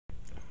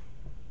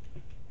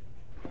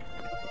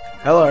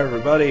Hello,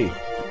 everybody.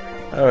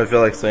 I don't really feel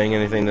like saying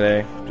anything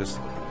today.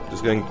 Just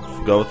gonna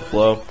go with the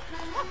flow.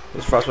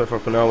 This is Frostbite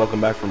 4.0. Welcome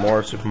back for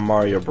more Super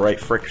Mario Bright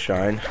Frick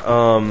Shine.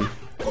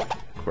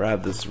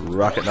 Grab this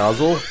rocket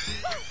nozzle.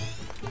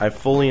 I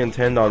fully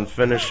intend on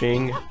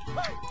finishing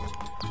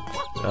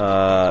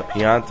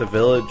Pianta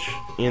Village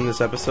in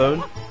this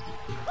episode,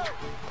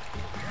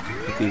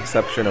 with the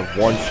exception of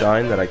one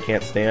shine that I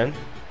can't stand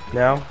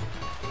now.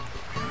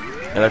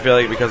 And I feel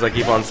like because I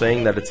keep on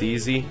saying that it's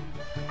easy,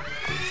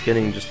 it's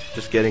getting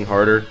just getting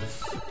harder.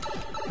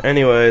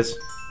 Anyways,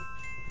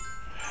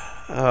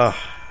 let's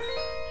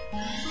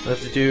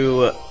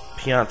do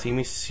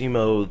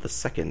Pianissimo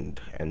II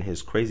and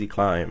his crazy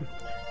climb.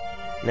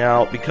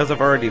 Now, because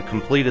I've already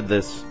completed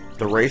this,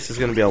 the race is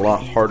going to be a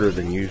lot harder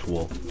than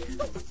usual.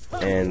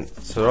 And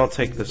so don't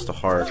take this to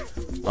heart.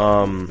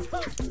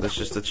 That's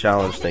just a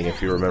challenge thing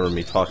if you remember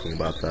me talking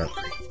about that.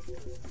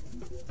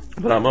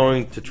 But I'm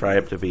going to try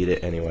to beat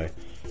it anyway,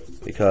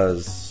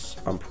 because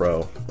I'm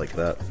pro like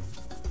that.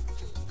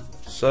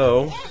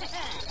 So,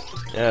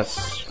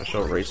 yes, I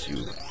shall race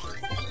you.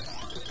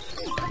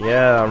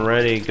 Yeah, I'm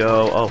ready,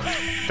 go. Oh,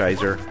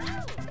 shizer.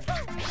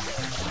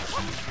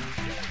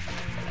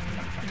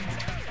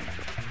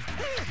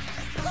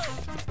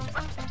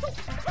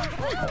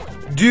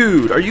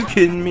 Dude, are you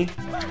kidding me?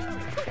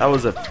 That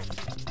was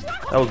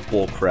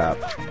bull crap.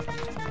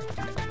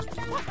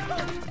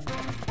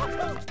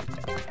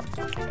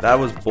 That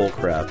was bull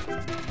crap.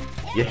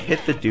 You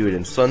hit the dude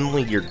and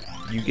suddenly you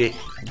get,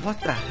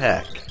 what the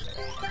heck?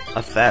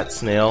 A fat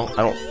snail?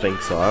 I don't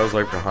think so. I was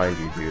right behind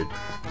you, dude.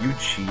 You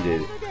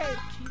cheated.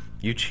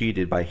 You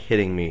cheated by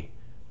hitting me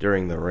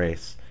during the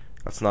race.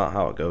 That's not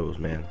how it goes,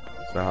 man.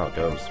 That's not how it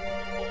goes.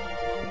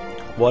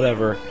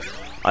 Whatever.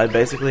 I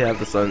basically have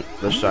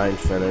the shine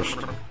finished.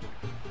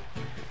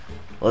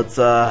 Let's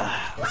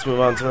move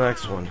on to the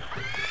next one.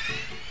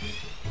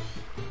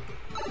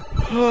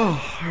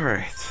 Oh,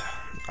 alright.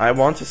 I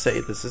want to say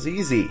this is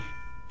easy,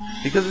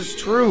 because it's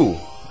true,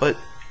 but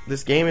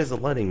this game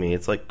isn't letting me.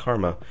 It's like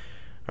karma.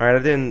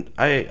 Alright,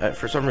 I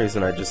for some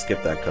reason I just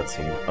skipped that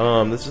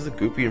cutscene. This is the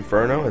Goopy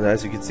Inferno, and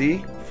as you can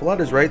see, Flood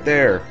is right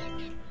there.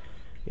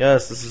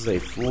 Yes, this is a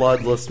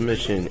floodless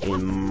mission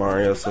in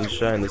Mario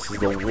Sunshine. This is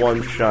the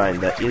one shine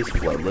that is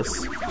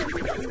floodless.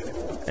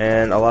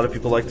 And a lot of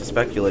people like to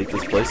speculate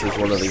this place is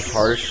one of the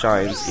hardest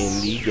shines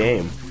in the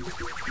game.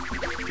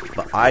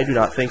 But I do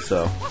not think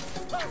so.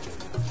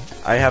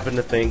 I happen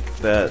to think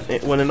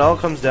that when it all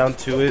comes down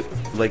to it,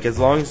 like, as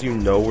long as you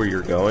know where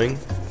you're going,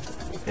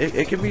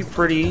 it can be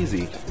pretty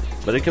easy.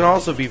 But it can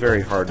also be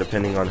very hard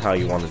depending on how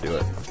you want to do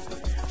it.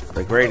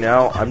 Like right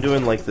now, I'm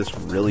doing like this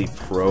really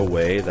pro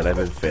way that I've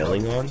been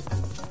failing on,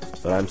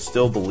 but I'm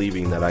still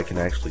believing that I can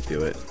actually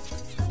do it.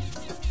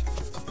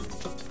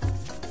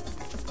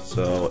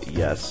 So,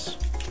 yes.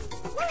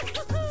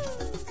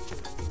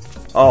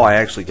 Oh, I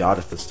actually got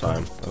it this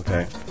time.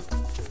 Okay.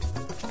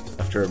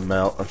 After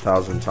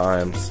 1,000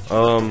 times.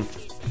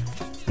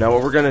 Now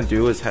what we're gonna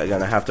do is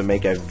gonna have to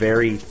make a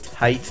very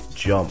tight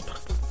jump.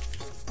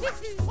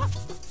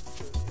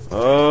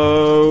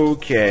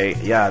 Okay.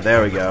 Yeah,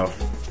 there we go.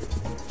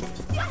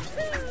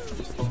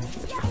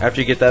 After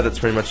you get that, that's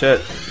pretty much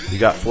it. You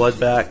got Flood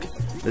back.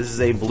 This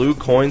is a blue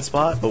coin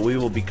spot, but we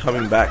will be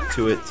coming back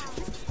to it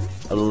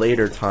a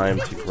later time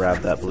to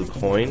grab that blue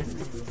coin.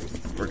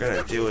 What we're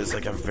gonna do is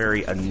like a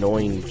very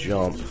annoying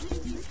jump.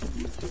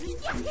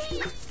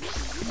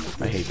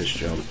 I hate this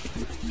jump.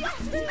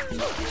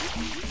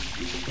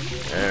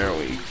 There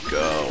we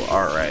go.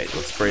 Alright,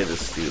 let's spray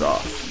this dude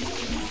off.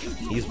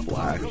 He's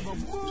black.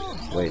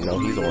 Wait, no,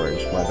 he's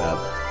orange. My bad.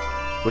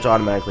 Which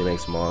automatically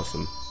makes him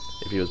awesome.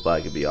 If he was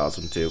black, it'd be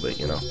awesome too, but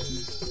you know.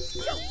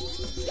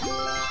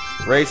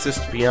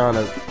 Racist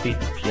piantas.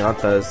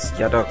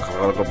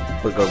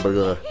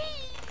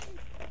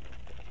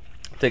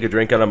 Take a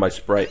drink out of my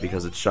Sprite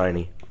because it's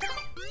shiny.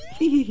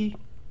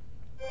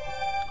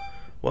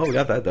 Well, we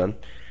got that done.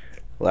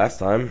 Last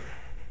time,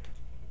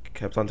 it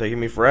kept on taking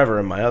me forever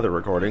in my other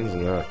recordings,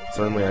 and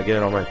suddenly I get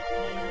it on my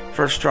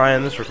first try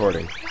in this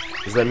recording.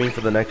 Does that mean for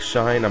the next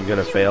shine I'm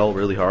gonna fail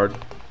really hard?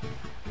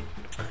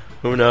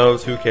 Who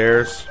knows? Who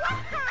cares?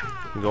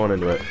 I'm going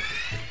into it.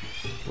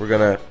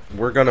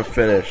 We're gonna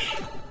finish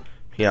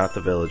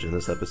Pianta Village in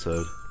this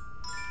episode.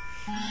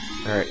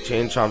 Alright,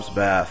 Chain Chomp's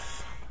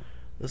Bath.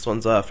 This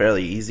one's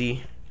fairly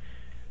easy.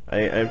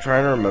 I'm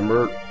trying to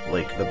remember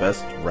like the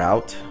best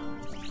route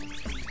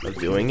of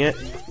doing it,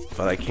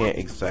 but I can't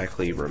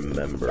exactly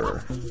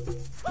remember.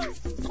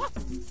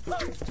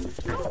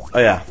 Oh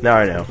yeah, now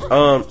I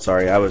know.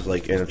 Sorry, I was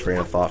like in a train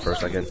of thought for a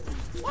second.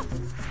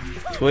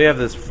 So we have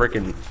this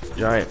freaking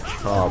giant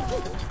chomp.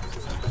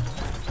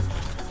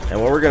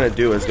 And what we're going to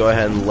do is go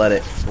ahead and let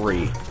it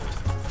free.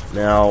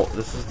 Now,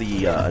 this is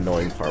the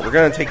annoying part. We're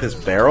going to take this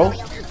barrel,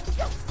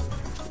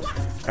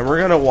 and we're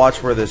going to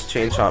watch where this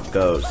Chain Chomp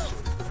goes.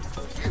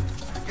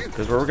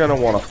 Because we're going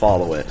to want to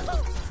follow it.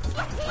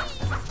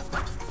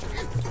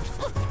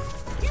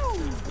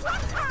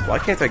 Why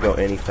can't I go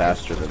any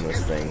faster than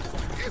this thing?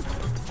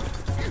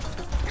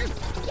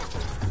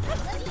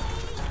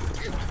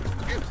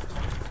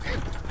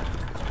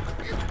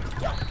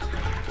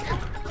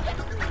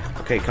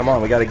 Okay, come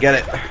on, we gotta get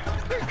it.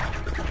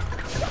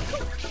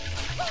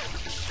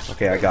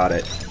 Okay, I got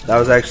it. That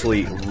was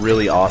actually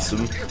really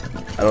awesome.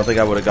 I don't think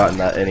I would have gotten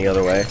that any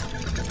other way.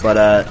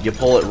 But you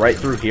pull it right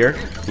through here.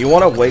 You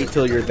want to wait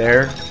till you're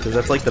there, because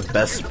that's like the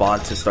best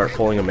spot to start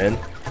pulling them in.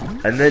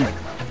 And then,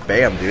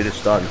 bam, dude,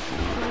 it's done.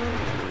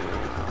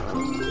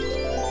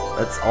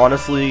 That's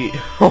honestly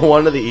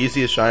one of the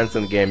easiest shines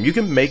in the game. You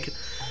can make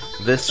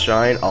this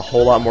shine a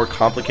whole lot more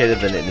complicated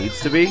than it needs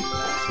to be,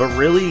 but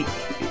really,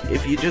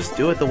 if you just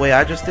do it the way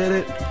I just did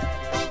it,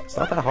 it's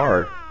not that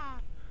hard.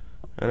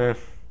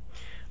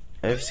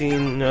 I've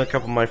seen a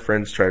couple of my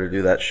friends try to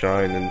do that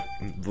shine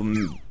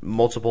in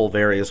multiple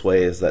various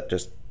ways that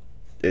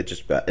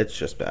it's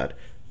just bad.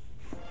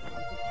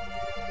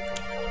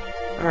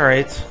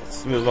 Alright,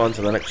 let's move on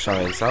to the next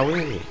shine,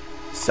 Sally?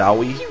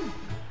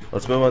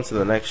 Let's move on to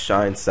the next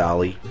shine,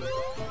 Sally.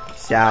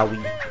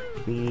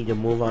 We need to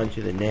move on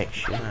to the next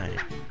shine.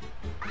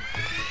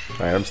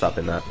 Alright, I'm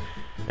stopping that.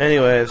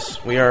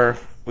 Anyways, we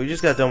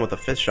just got done with the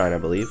 5th shine, I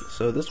believe.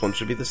 So this one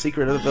should be the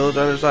secret of the village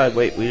on the other side.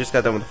 Wait, we just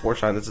got done with the 4th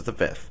shine. This is the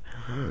 5th.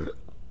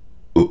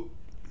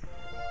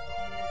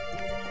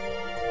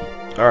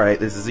 Alright,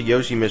 this is a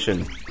Yoshi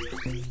mission.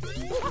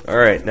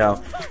 Alright,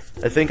 now,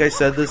 I think I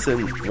said this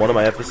in one of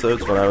my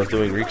episodes when I was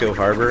doing Ricco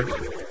Harbor,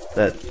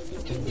 that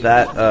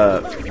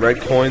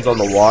red coins on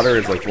the water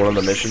is like one of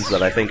the missions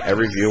that I think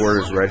every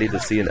viewer is ready to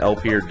see an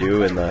LPer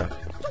do in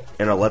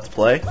a Let's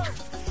Play.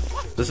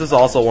 This is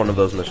also one of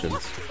those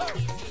missions.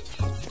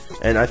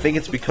 And I think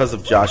it's because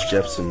of Josh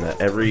Jepson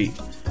that every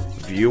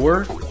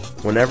viewer,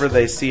 whenever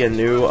they see a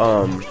new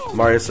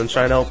Mario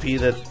Sunshine LP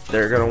that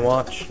they're gonna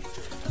watch,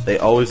 they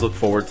always look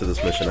forward to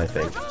this mission, I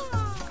think.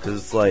 Because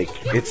it's like,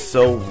 it's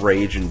so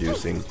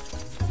rage-inducing.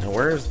 Now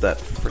where is that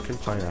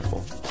freaking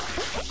pineapple?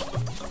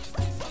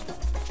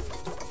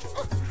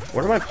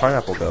 Where did my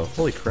pineapple go?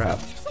 Holy crap.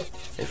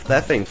 If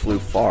that thing flew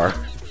far.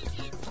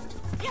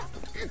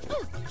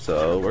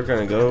 So, we're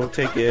gonna go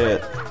take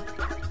it.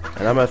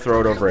 And I'm gonna throw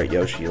it over at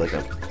Yoshi like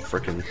a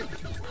freaking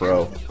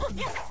pro.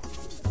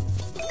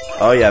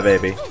 Oh yeah,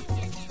 baby.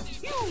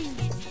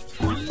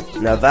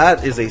 Now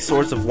that is a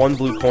source of 1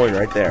 blue coin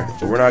right there.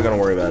 So we're not gonna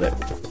worry about it.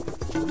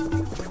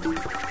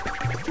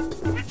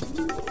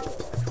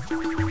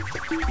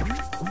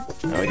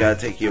 Now we gotta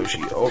take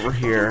Yoshi over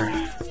here.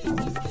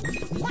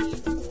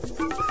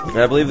 And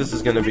I believe this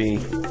is going to be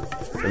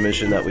the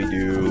mission that we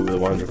do the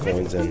 100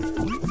 coins in.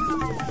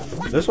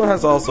 This one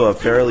has also a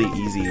fairly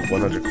easy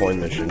 100 coin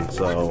mission,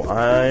 so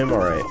I'm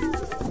alright.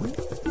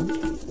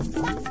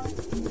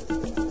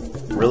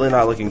 Really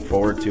not looking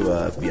forward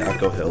to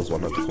Bianco Hills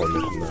 100 coin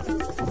mission though.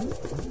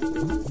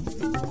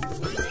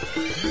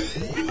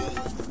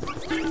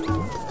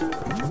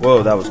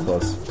 Whoa, that was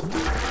close.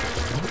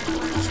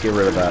 Just get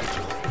rid of that.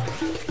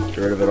 Get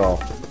rid of it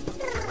all.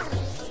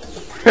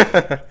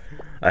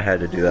 I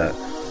had to do that.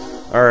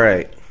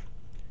 Alright.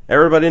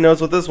 Everybody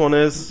knows what this one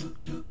is.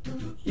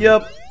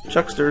 Yep,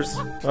 Chucksters.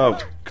 Oh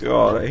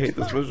god, I hate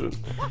this mission.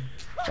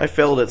 I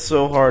failed it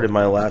so hard in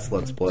my last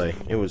Let's Play.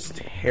 It was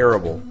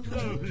terrible.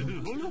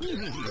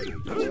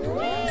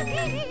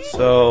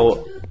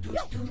 So,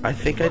 I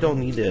think I don't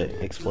need to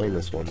explain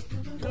this one.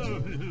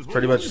 It's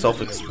pretty much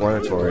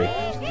self-explanatory.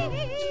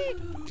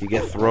 You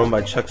get thrown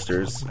by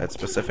Chucksters at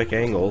specific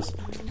angles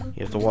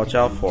you have to watch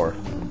out for.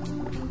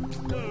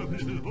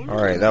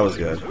 Alright, that was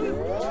good.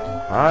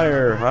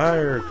 Higher,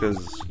 higher,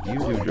 because you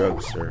do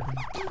drugs, sir.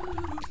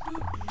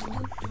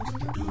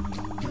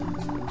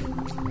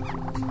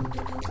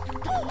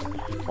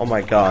 Oh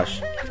my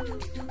gosh.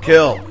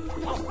 Kill!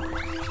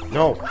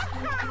 No!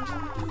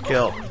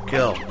 Kill,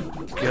 kill,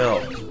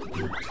 kill.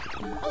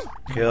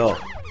 Kill.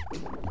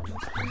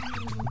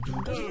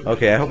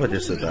 Okay, I hope I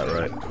just said that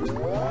right.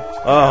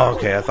 Oh,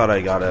 okay, I thought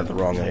I got it at the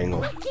wrong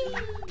angle.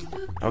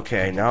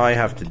 Okay, now I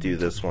have to do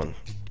this one.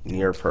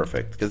 Near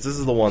perfect, because this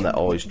is the one that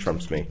always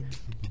trumps me.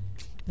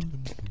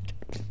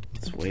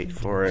 Let's wait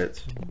for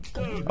it.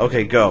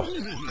 Okay, go.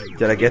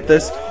 Did I get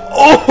this?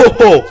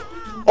 Oh!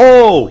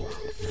 Oh!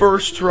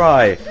 First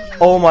try.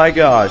 Oh my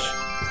gosh.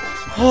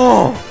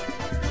 Oh!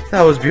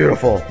 That was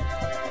beautiful.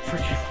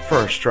 Freaking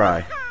first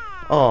try.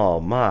 Oh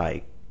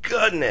my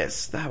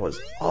goodness. That was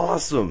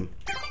awesome.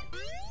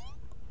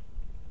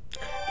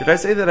 Did I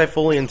say that I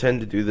fully intend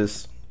to do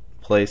this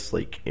place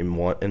like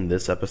in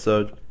this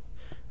episode?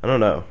 I don't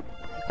know.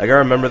 I gotta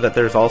remember that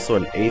there's also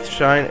an 8th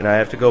shine, and I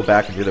have to go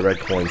back and do the red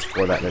coins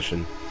for that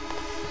mission.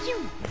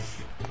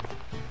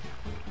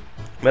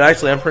 But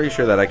actually, I'm pretty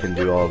sure that I can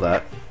do all of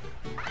that.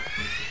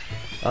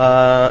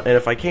 And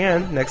if I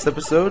can, next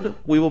episode,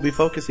 we will be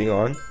focusing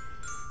on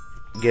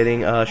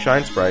getting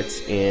shine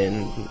sprites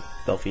in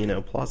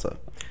Delfino Plaza.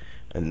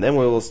 And then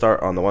we will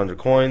start on the 100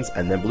 coins,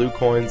 and then blue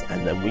coins,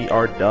 and then we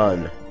are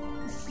done.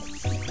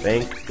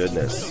 Thank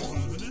goodness.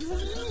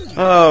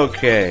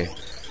 Okay.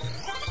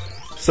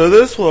 So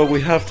this one,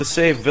 we have to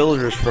save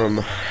villagers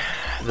from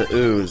the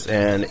ooze,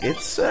 and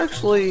it's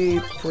actually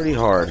pretty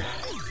hard.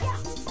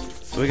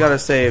 So we gotta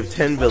save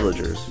 10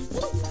 villagers.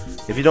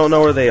 If you don't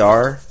know where they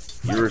are,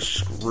 you're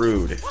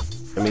screwed.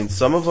 I mean,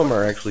 some of them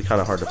are actually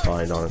kind of hard to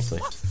find, honestly.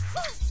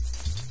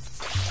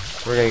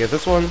 We're gonna get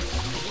this one.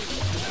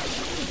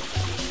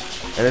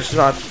 And it's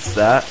not just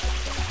that.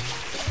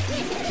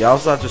 You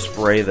also have to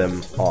spray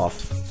them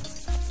off.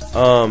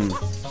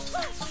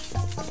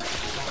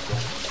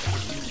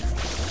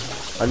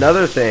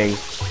 Another thing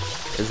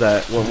is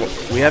that when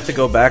we have to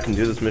go back and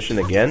do this mission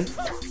again.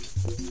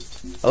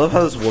 I love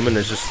how this woman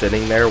is just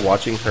sitting there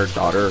watching her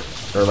daughter,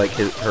 or like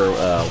her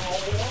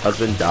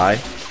husband die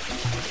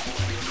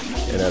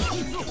in a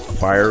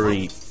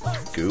fiery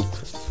goop.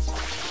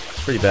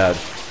 It's pretty bad.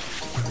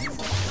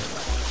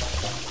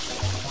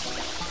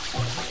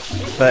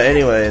 But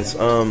anyways,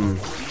 man,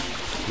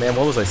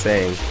 what was I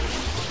saying?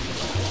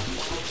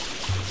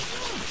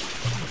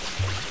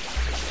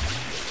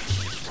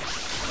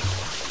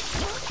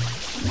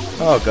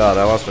 Oh god,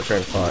 I lost my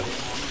train of thought.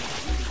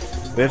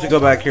 We have to go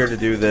back here to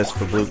do this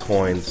for blue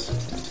coins.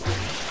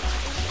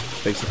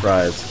 Big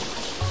surprise.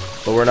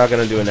 But we're not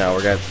going to do it now,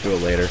 we're going to have to do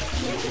it later.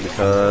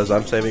 Because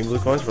I'm saving blue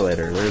coins for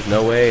later. There's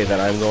no way that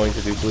I'm going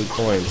to do blue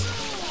coins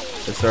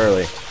this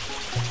early.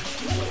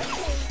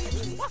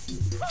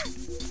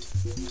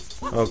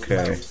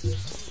 Okay.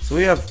 So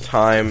we have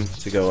time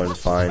to go and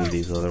find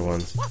these other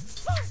ones.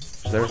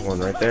 There's one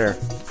right there.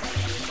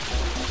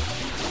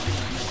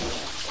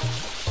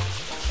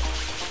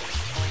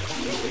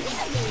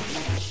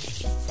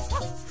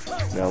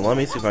 Now let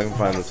me see if I can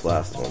find this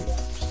last one.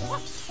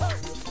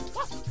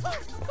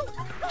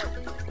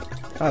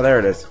 Ah, there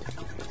it is.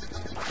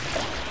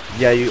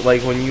 Yeah, you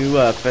like when you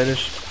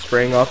finish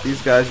spraying off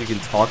these guys, you can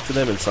talk to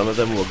them, and some of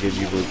them will give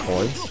you blue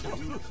coins.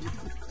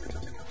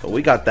 But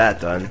we got that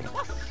done.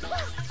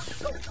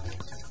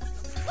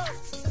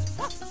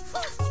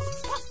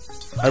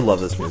 I love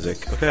this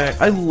music. Okay,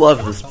 I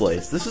love this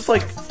place. This is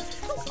like,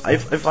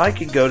 if I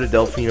could go to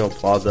Delfino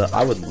Plaza,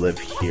 I would live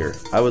here.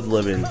 I would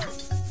live in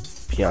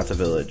Pianta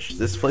Village.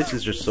 This place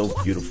is just so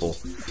beautiful.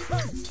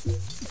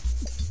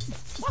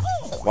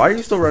 Why are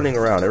you still running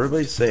around?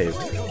 Everybody's saved.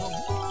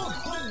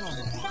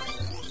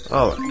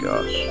 Oh my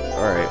gosh.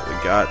 Alright, we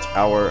got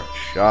our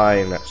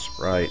Shine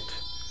Sprite.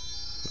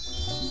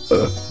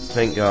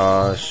 Thank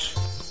gosh.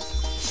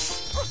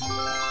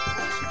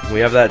 We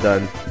have that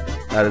done.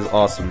 That is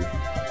awesome.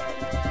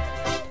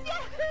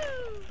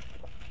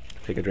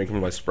 Take a drink from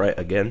my Sprite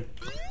again.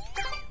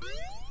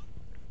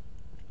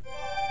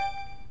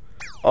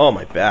 Oh,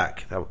 my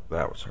back. That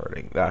was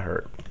hurting. That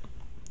hurt.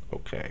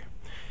 Okay.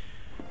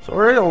 So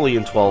we're only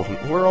 12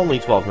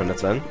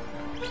 minutes in.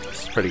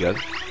 This is pretty good.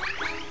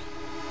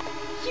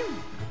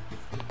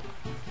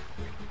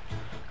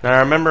 Now I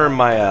remember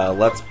my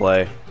Let's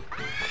Play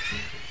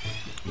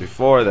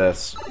before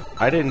this,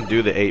 I didn't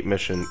do the 8th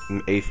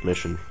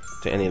mission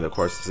to any of the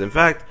courses. In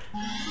fact,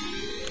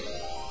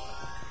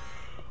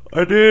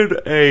 I did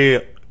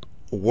a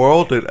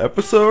world and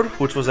episode,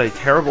 which was a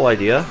terrible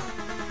idea.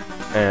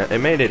 And it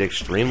made it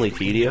extremely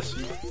tedious,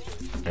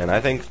 and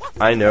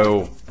I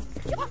know,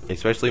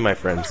 especially my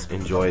friends,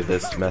 enjoy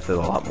this method a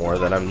lot more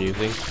that I'm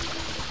using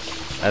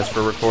as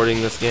for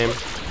recording this game.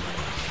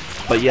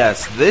 But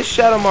yes, this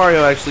Shadow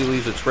Mario actually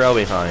leaves a trail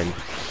behind,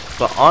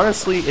 but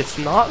honestly, it's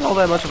not all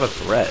that much of a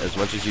threat as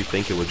much as you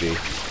think it would be.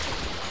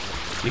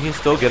 You can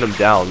still get him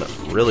down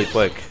really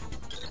quick.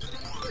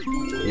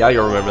 Yeah,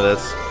 you'll remember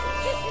this.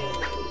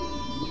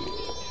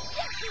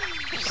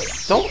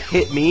 Don't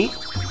hit me!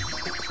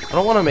 I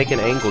don't want to make an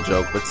angle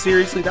joke, but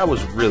seriously, that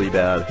was really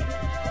bad.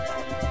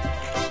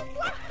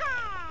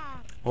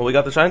 Well, we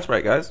got the Shine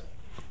Sprite, guys.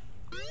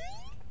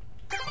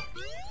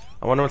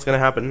 I wonder what's going to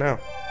happen now.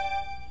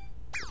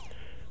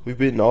 We've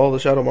beaten all the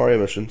Shadow Mario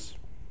missions.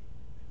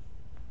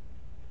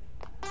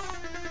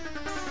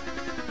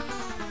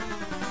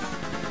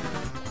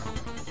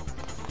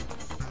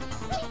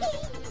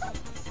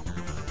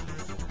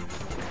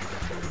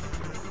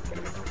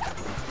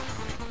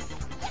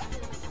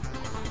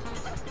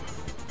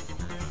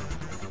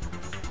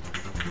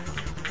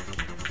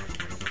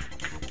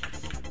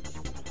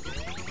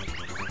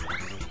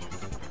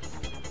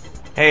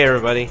 Hey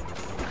everybody.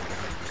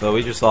 So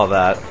we just saw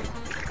that.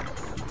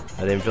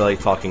 I didn't feel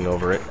like talking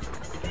over it.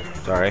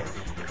 Sorry.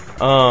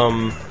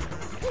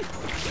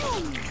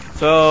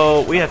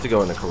 So we have to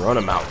go into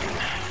Corona Mountain.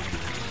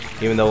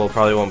 Even though we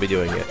probably won't be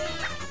doing it.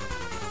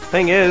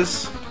 Thing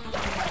is,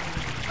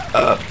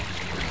 I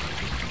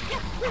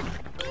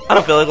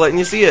don't feel like letting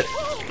you see it.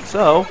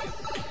 So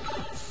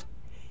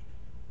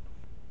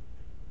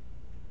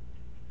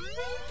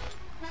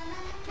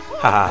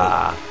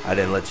haha, I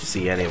didn't let you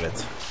see any of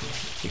it.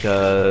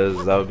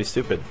 Because that would be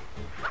stupid.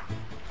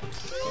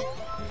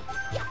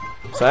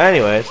 So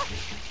anyways,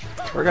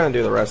 we're gonna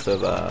do the rest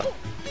of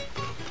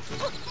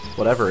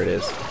whatever it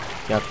is.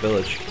 Pianta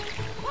Village.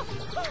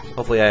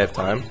 Hopefully I have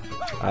time.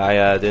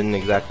 I don't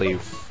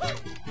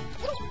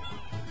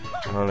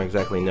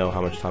exactly know how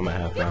much time I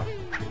have now.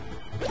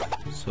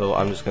 So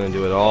I'm just gonna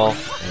do it all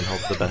and hope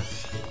for the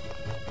best.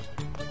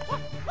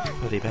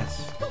 For the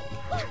best.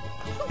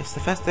 It's the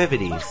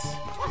festivities.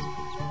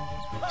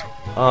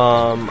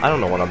 I don't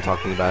know what I'm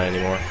talking about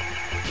anymore.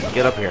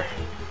 Get up here.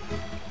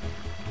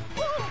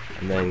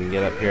 And then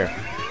get up here.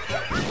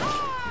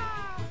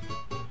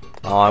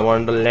 Oh, I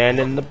wanted to land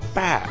in the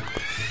back.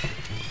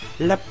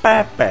 La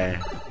Pepe.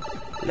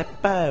 La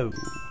Pepe.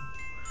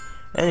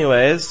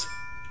 Anyways,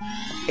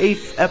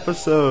 8th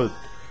episode.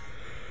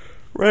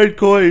 Red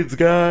coins,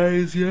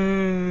 guys.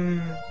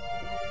 Yeah.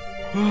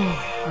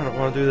 I don't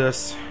want to do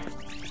this.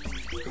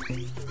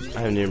 I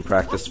haven't even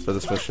practiced for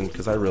this mission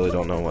because I really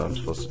don't know what I'm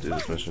supposed to do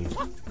this mission.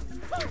 I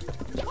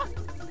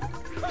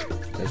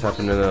just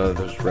happen to know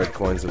there's red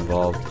coins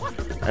involved.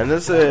 And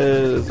this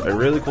is a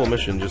really cool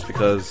mission just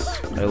because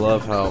I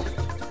love how...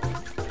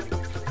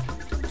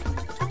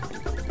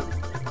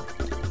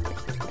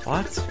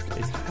 What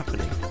is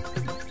happening?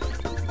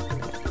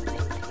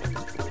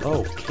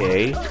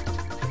 Okay.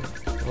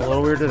 I'm a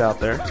little weirded out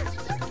there.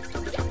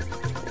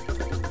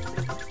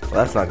 Well,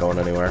 that's not going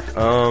anywhere.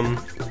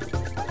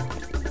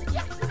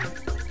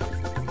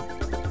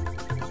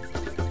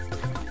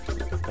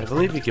 I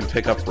believe you can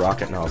pick up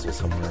rocket nozzle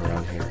somewhere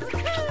around here.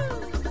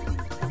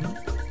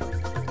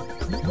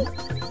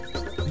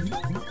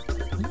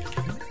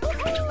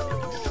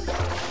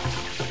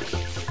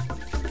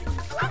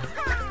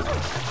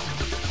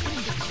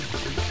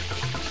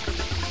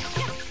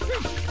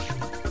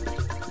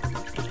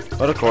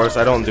 But of course,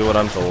 I don't do what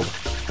I'm told.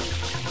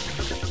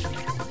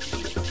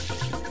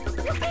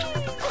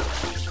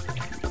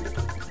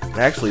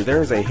 Actually,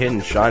 there's a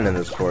hidden shine in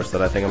this course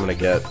that I think I'm gonna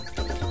get.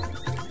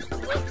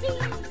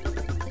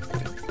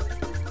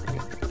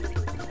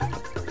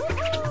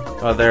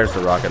 Oh, there's the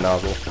rocket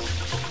nozzle.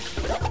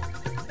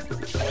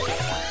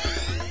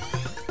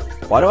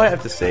 Why do I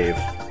have to save?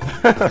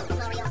 I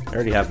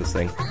already have this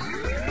thing.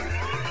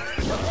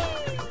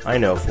 I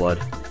know, Flood.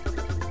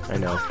 I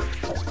know.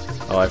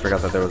 Oh, I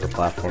forgot that there was a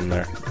platform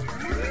there.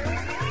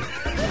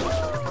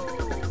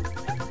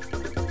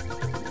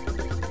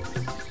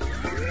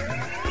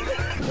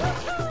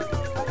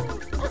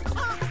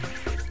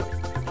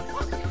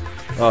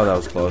 Oh, that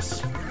was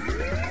close.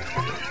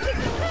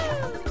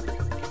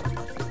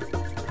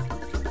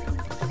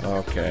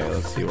 Okay,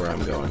 let's see where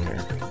I'm going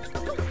here.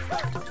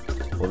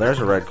 Well, there's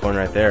a red coin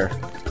right there.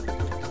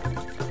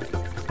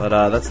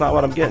 But, that's not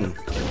what I'm getting.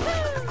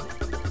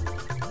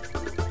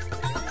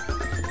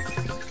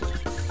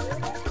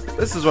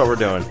 This is what we're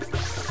doing.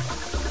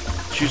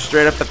 Shoot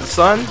straight up at the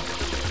sun.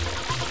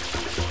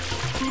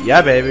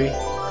 Yeah, baby.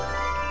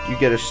 You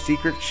get a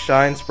secret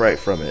shine sprite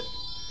from it.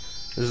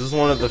 This is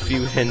one of the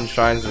few hidden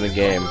shines in the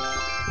game.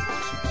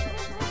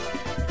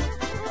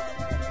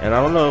 And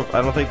I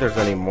don't think there's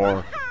any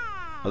more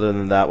other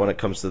than that when it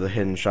comes to the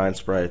hidden shine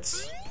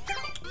sprites.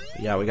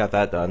 Yeah, we got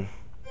that done.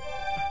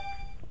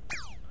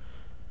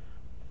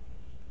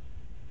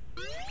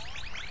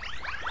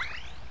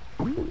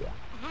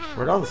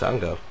 Where'd all the sound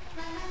go?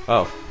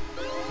 Oh.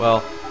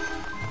 Well,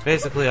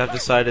 basically I've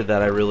decided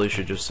that I really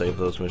should just save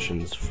those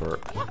missions for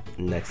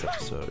next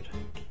episode.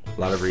 A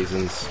lot of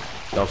reasons.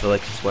 Don't feel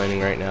like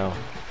explaining right now.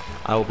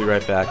 I will be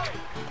right back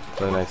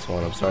for the next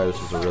one. I'm sorry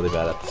this was a really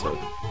bad episode.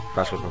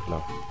 Crash with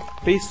now.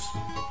 Peace!